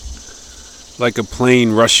Like a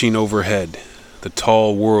plane rushing overhead, the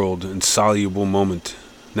tall world, insoluble moment,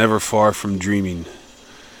 never far from dreaming.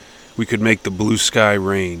 We could make the blue sky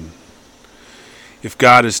rain. If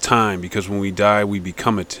God is time, because when we die we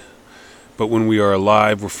become it, but when we are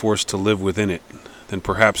alive we're forced to live within it, then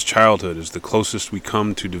perhaps childhood is the closest we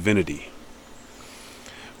come to divinity.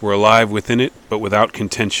 We're alive within it, but without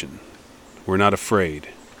contention. We're not afraid.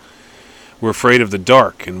 We're afraid of the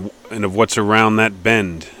dark and of what's around that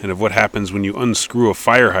bend and of what happens when you unscrew a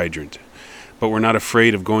fire hydrant, but we're not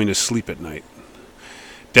afraid of going to sleep at night.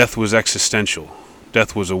 Death was existential.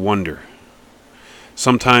 Death was a wonder.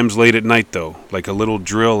 Sometimes late at night, though, like a little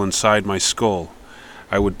drill inside my skull,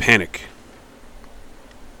 I would panic.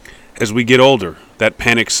 As we get older, that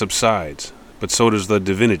panic subsides, but so does the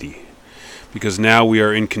divinity, because now we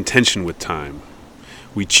are in contention with time.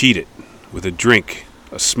 We cheat it with a drink,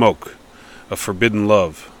 a smoke, a forbidden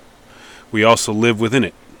love. We also live within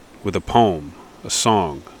it, with a poem, a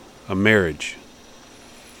song, a marriage.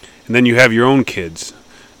 And then you have your own kids,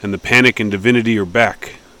 and the panic and divinity are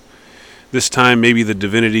back. This time maybe the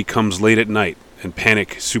divinity comes late at night, and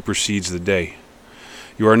panic supersedes the day.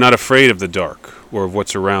 You are not afraid of the dark, or of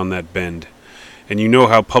what's around that bend, and you know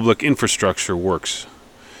how public infrastructure works.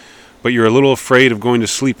 But you're a little afraid of going to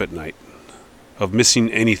sleep at night, of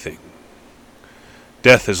missing anything.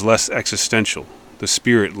 Death is less existential, the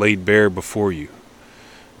spirit laid bare before you,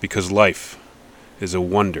 because life is a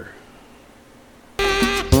wonder.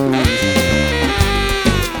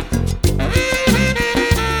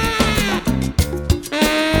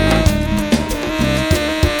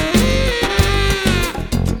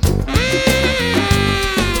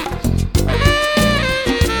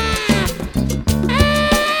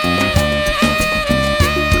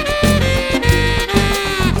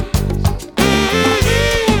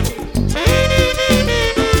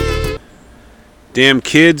 Damn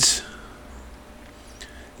kids,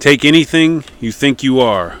 take anything you think you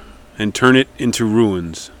are and turn it into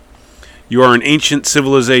ruins. You are an ancient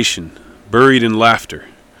civilization, buried in laughter,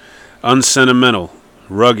 unsentimental,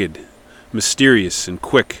 rugged, mysterious, and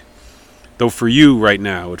quick, though for you right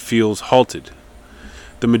now it feels halted.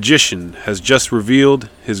 The magician has just revealed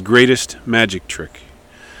his greatest magic trick,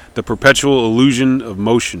 the perpetual illusion of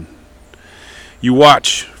motion. You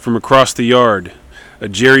watch from across the yard a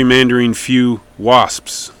gerrymandering few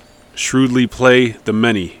wasps shrewdly play the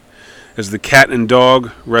many, as the cat and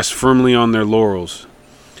dog rest firmly on their laurels,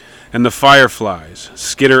 and the fireflies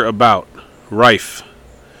skitter about, rife.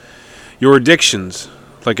 Your addictions,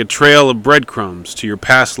 like a trail of breadcrumbs to your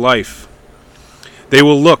past life, they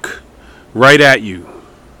will look right at you,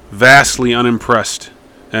 vastly unimpressed,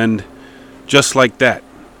 and, just like that,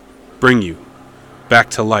 bring you back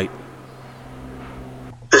to light.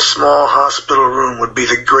 This small hospital room would be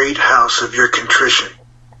the great house of your contrition,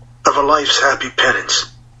 of a life's happy penance,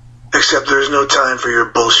 except there's no time for your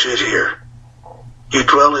bullshit here. You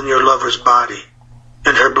dwell in your lover's body,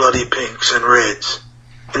 in her bloody pinks and reds,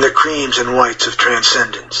 in the creams and whites of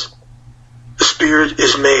transcendence. The spirit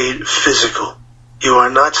is made physical. You are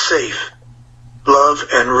not safe. Love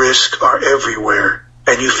and risk are everywhere,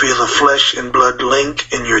 and you feel a flesh and blood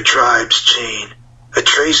link in your tribe's chain, a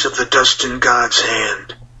trace of the dust in God's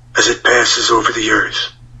hand as it passes over the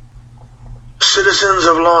earth. Citizens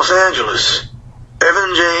of Los Angeles,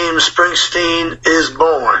 Evan James Springsteen is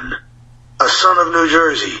born, a son of New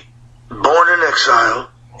Jersey, born in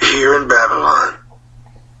exile here in Babylon.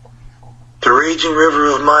 The raging river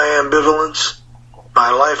of my ambivalence,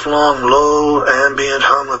 my lifelong low ambient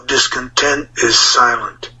hum of discontent is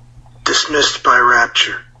silent, dismissed by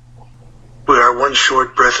rapture. We are one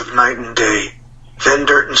short breath of night and day, then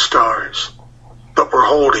dirt and stars, but we're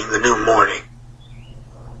holding the new morning.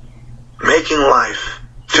 Making life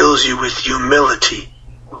fills you with humility,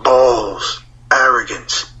 balls,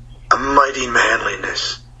 arrogance, a mighty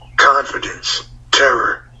manliness, confidence,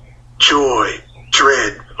 terror, joy,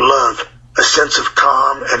 dread, love, a sense of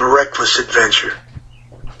calm and reckless adventure.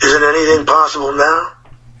 Isn't anything possible now?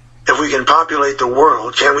 If we can populate the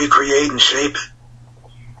world, can we create and shape it?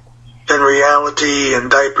 Then reality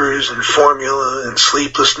and diapers and formula and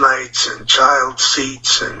sleepless nights and child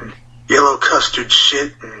seats and yellow custard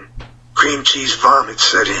shit and cream cheese vomit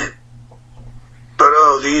set in. But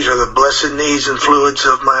oh, these are the blessed needs and fluids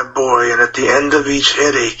of my boy, and at the end of each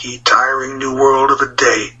headachy, tiring new world of a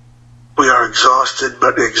day, we are exhausted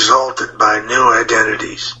but exalted by new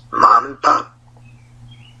identities. Mom and Pop.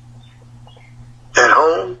 At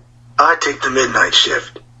home, I take the midnight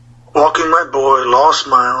shift, walking my boy lost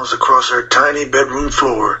miles across our tiny bedroom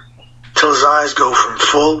floor till his eyes go from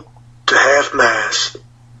full to half-mast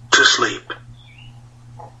to sleep.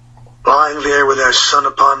 Lying there with our son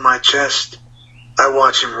upon my chest, I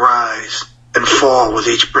watch him rise and fall with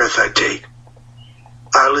each breath I take.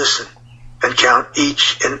 I listen and count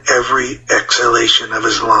each and every exhalation of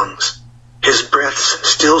his lungs, his breaths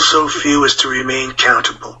still so few as to remain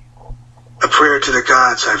countable, a prayer to the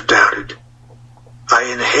gods I've doubted. I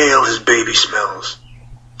inhale his baby smells,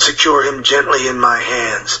 secure him gently in my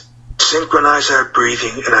hands, synchronize our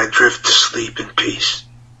breathing, and I drift to sleep in peace.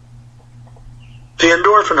 The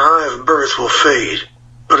endorphin high of birth will fade,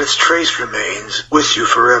 but its trace remains with you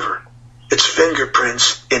forever. Its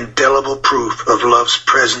fingerprints, indelible proof of love's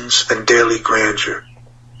presence and daily grandeur.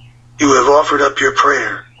 You have offered up your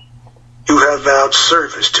prayer. You have vowed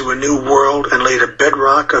service to a new world and laid a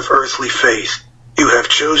bedrock of earthly faith. You have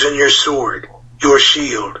chosen your sword, your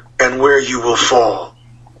shield, and where you will fall.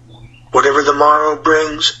 Whatever the morrow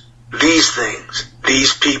brings, these things,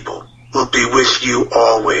 these people, will be with you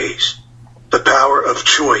always. The power of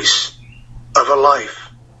choice, of a life,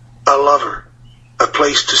 a lover, a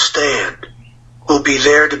place to stand, will be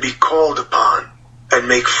there to be called upon and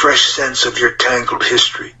make fresh sense of your tangled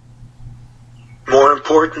history. More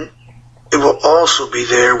important, it will also be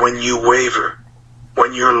there when you waver,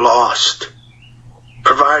 when you're lost,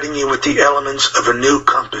 providing you with the elements of a new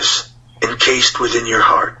compass encased within your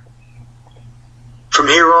heart. From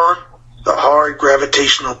here on, the hard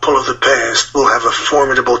gravitational pull of the past will have a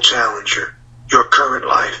formidable challenger, your current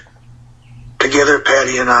life. Together,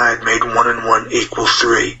 Patty and I had made 1 and 1 equal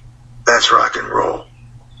 3. That's rock and roll.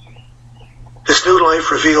 This new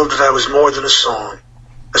life revealed that I was more than a song,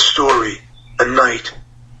 a story, a night,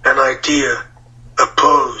 an idea, a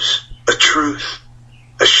pose, a truth,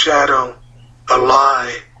 a shadow, a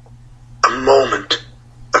lie, a moment,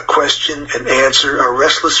 a question and answer, a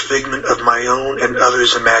restless figment of my own and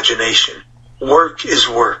others' imagination. Work is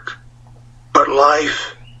work, but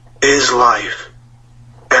life is life,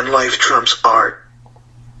 and life trumps art,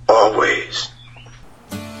 always.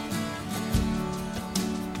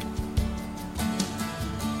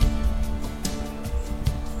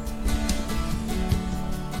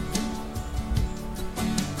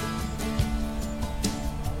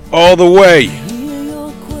 All the way. I hear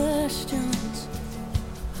your questions,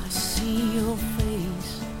 I see your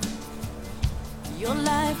face, your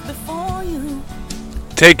life before you.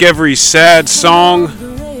 Take every sad song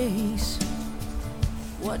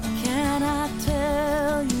What can I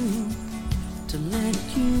tell you to let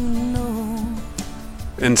you know?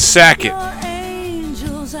 and sack it. Your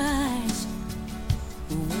angel's eyes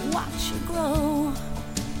will watch you grow.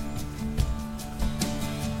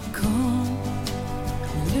 Come,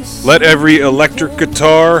 listen, Let every electric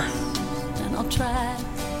guitar and I'll try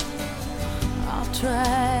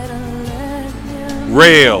to let you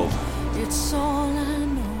rail. It's all I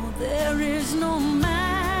know. There is no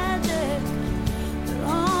magic. There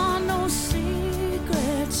are no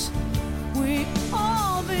secrets. We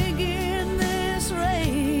all begin this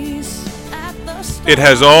race at the start. It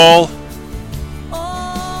has all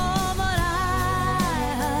Oh, but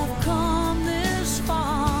I have come this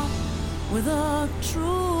far with the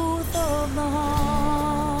truth of the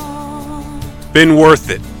heart. been worth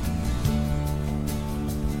it.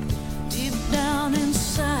 Deep down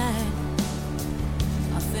inside,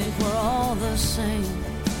 I think we're all the same.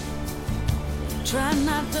 Try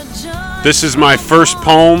not to judge. This is my first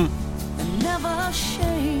poem. And never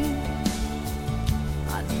shame.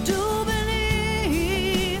 I do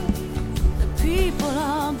believe that people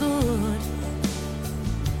are good.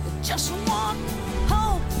 They just want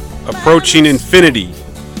hope. Approaching infinity.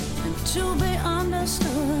 And to be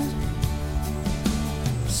understood.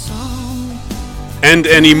 Some And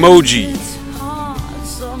an emoji it's hard,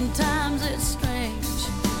 sometimes it's strange.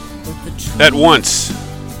 But the truth at once.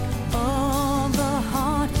 of the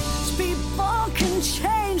heart, people can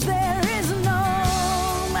change. There is no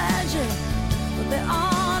magic, but there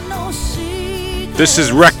are no secrets. This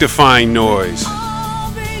is rectifying noise.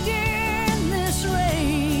 All begin this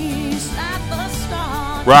race at the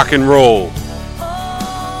start. Rock and roll.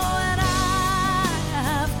 Oh, and I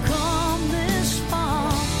have come this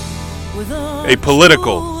far with A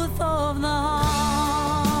political. truth of the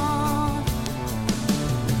heart.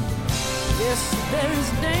 Yes, there is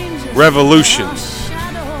danger. Revolution. There are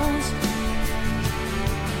shadows.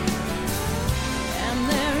 And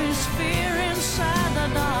there is fear inside the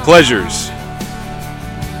dark. Pleasures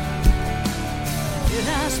It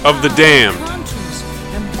has of the power damned. countries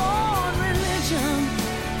and born religion.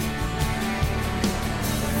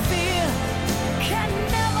 Fear can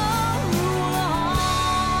never rule a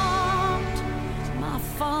heart.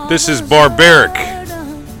 My This is father's barbaric.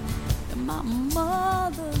 burden and my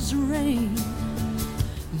mother's reign.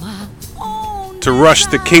 My own To rush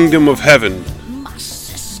the kingdom of heaven. my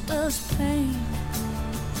sister's pain.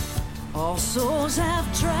 All souls have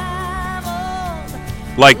traveled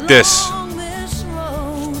like this. along this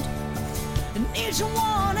road, and each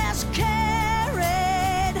one has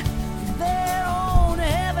carried their own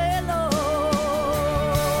heavy load.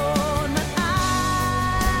 But I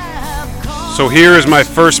have come So here is my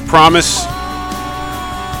first promise.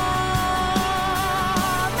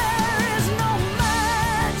 There is no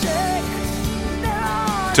magic, there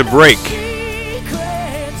are To no break.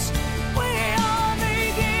 secrets. We are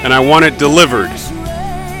beginning And I want it delivered this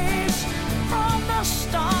race from the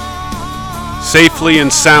start. safely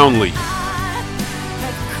and soundly. I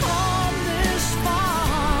have come this far.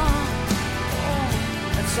 Oh,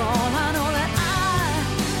 that's all I know, that I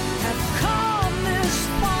have come this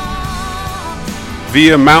far.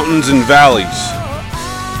 Via mountains and valleys. Oh,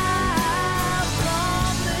 I've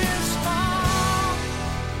come this far.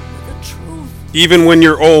 The truth Even when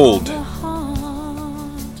you're old, of the heart.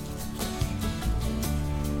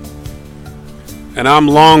 and I'm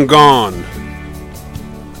long gone.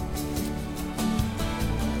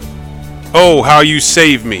 Oh, how you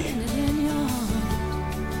save me. In your heart.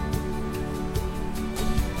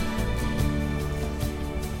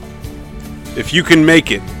 If you can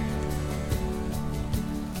make it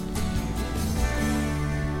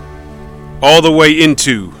all the way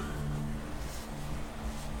into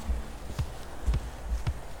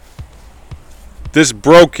this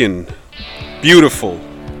broken, beautiful,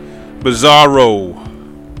 bizarro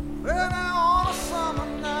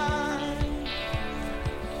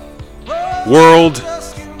world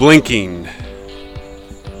blinking,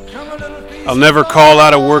 I'll never call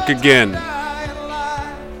out of work again.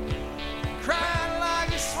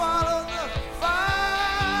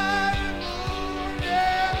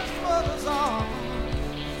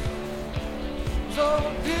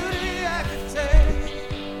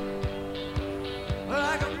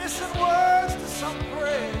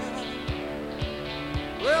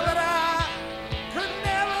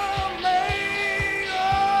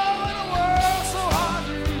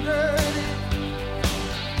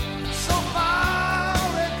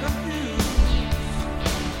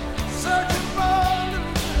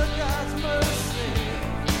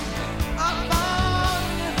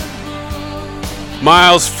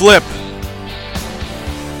 Miles flip.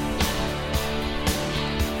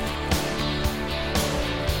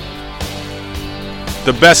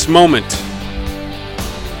 The best moment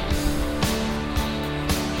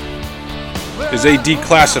is a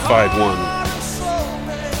declassified one.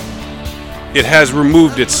 It has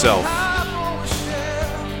removed itself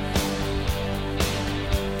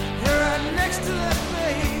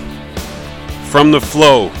from the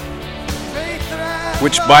flow,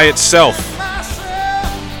 which by itself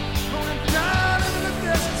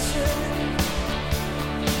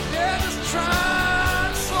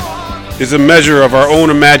is a measure of our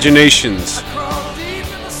own imaginations.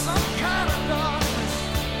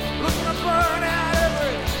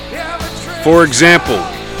 For example,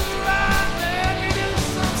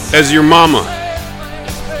 as your mama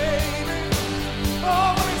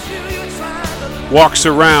walks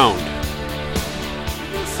around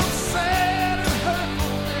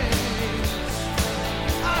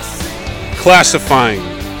classifying,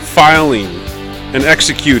 filing, and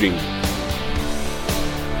executing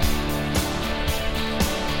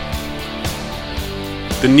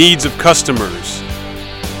the needs of customers,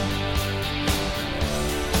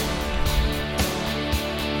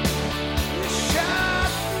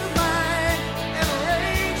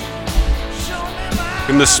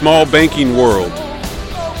 in the small banking world,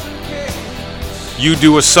 you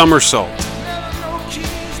do a somersault.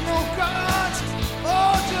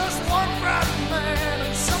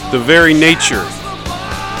 The very nature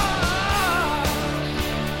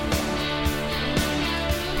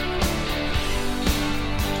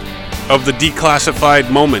of the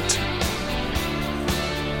declassified moment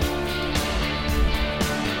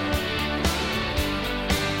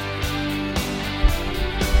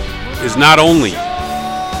is not only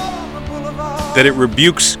that it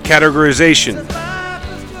rebukes categorization,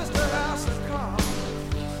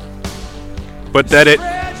 but that it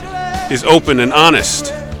is open and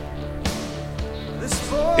honest,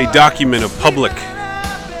 a document of public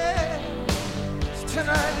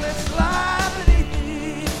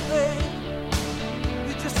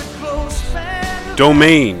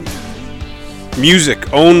domain,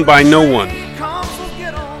 music owned by no one,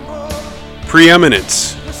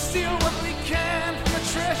 preeminence,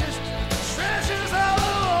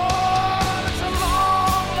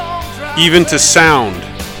 even to sound,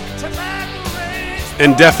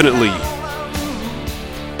 and definitely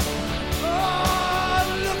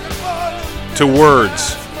to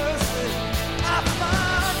words.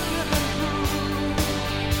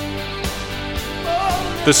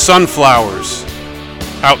 The sunflowers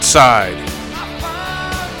outside.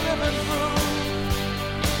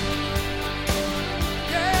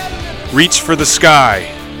 Reach for the sky.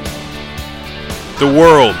 The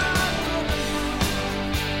world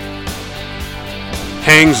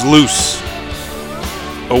hangs loose,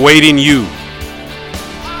 awaiting you.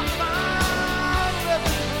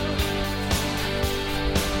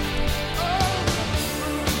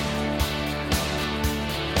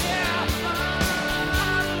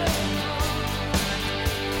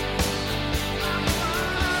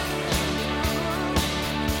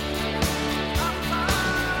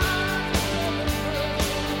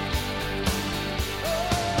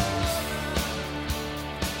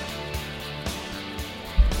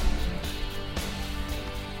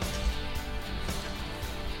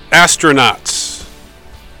 Astronauts.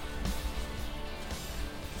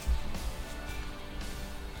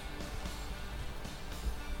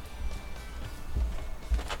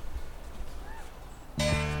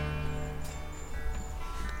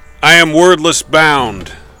 I am wordless bound.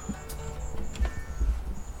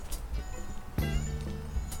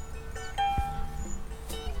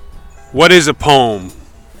 What is a poem?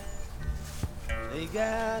 May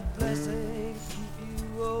God bless and keep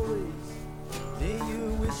you always. May your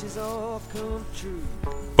wishes all come true.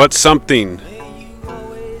 But something. May you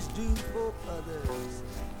always do for others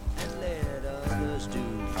and let others do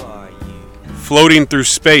for you. Floating through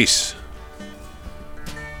space.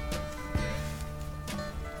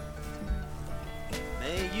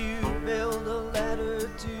 May you build a ladder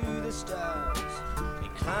to the stars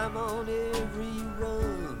and climb on every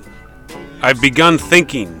rung. May you I've begun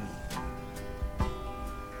thinking.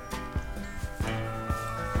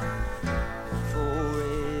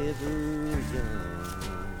 forever young.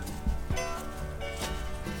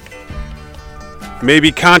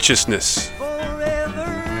 Maybe consciousness. Forever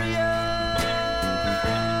young.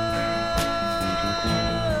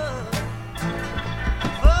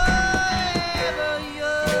 Forever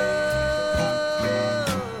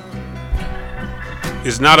young.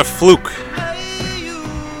 Is not a fluke. May you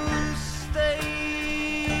stay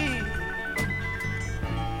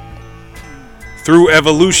Through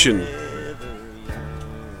evolution. forever young.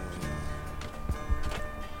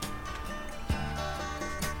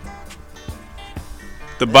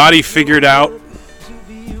 The body figured out. To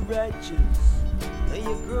be righteous, may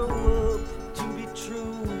you grow up to be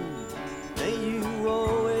true. May you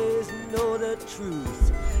always know the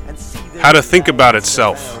truth and see the How to think about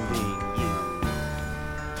itself. surrounding you.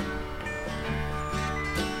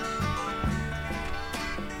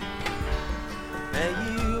 May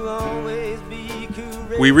you always be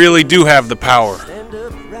courageous. We really do have the power. Stand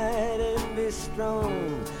upright and be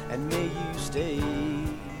strong, and may you stay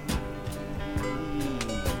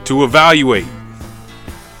To evaluate.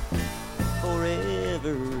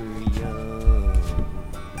 forever young.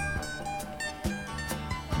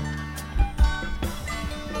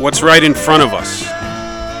 What's right in front of us.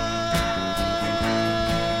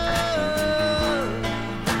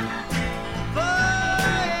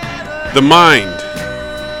 The mind.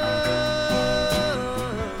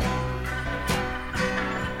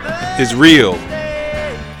 Is real.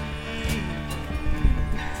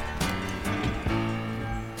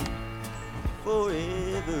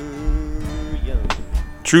 Forever young.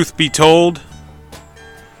 Truth be told,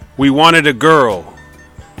 we wanted a girl.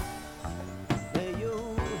 May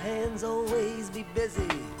your hands always be busy.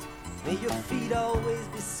 May your feet always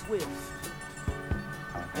be swift.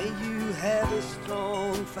 May you have a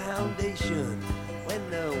strong foundation when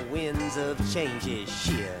the winds of change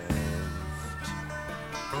shift.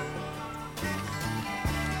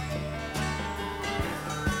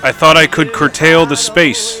 I thought I could curtail the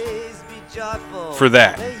space Always be joyful. for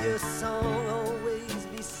that. May your song always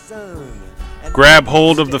be sung. And Grab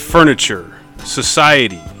hold of the furniture,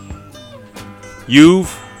 society. You've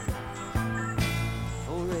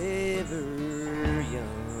forever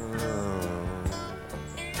young.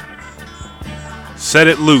 set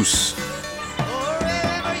it loose.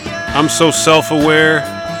 I'm so self-aware.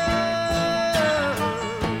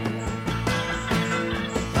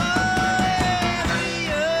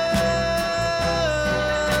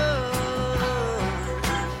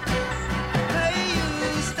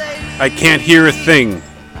 I can't hear a thing.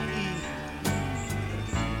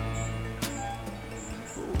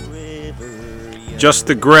 Just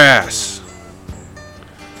the grass.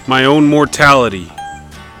 My own mortality.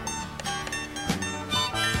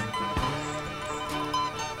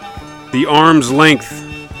 The arm's length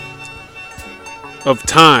of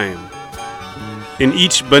time in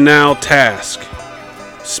each banal task.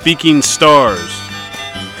 Speaking stars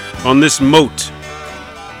on this moat.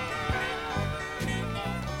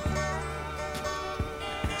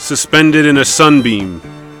 suspended in a sunbeam.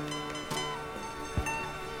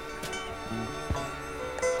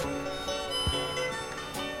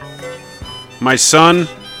 My son,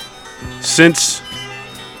 since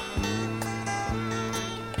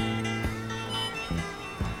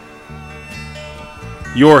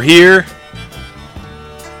you're here,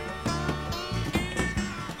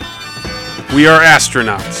 we are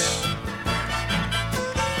astronauts.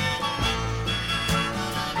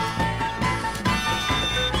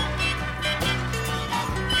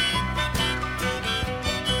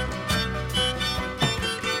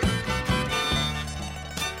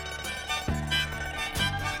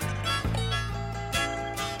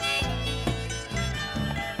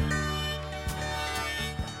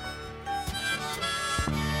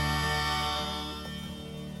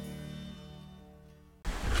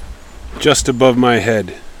 Just above my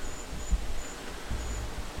head,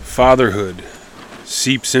 fatherhood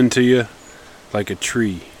seeps into you like a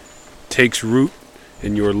tree, takes root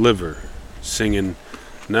in your liver, singing,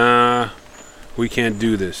 nah, we can't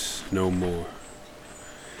do this no more.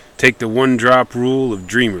 Take the one-drop rule of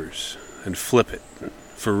dreamers and flip it,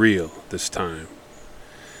 for real this time.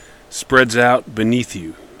 Spreads out beneath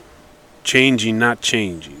you, changing not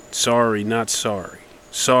changing, sorry not sorry,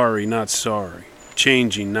 sorry not sorry.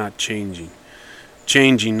 Changing, not changing.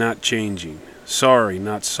 Changing, not changing. Sorry,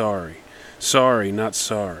 not sorry. Sorry, not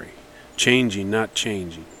sorry. Changing, not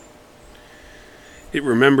changing. It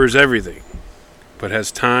remembers everything, but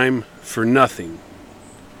has time for nothing.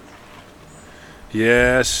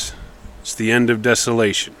 Yes, it's the end of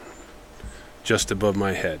desolation, just above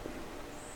my head.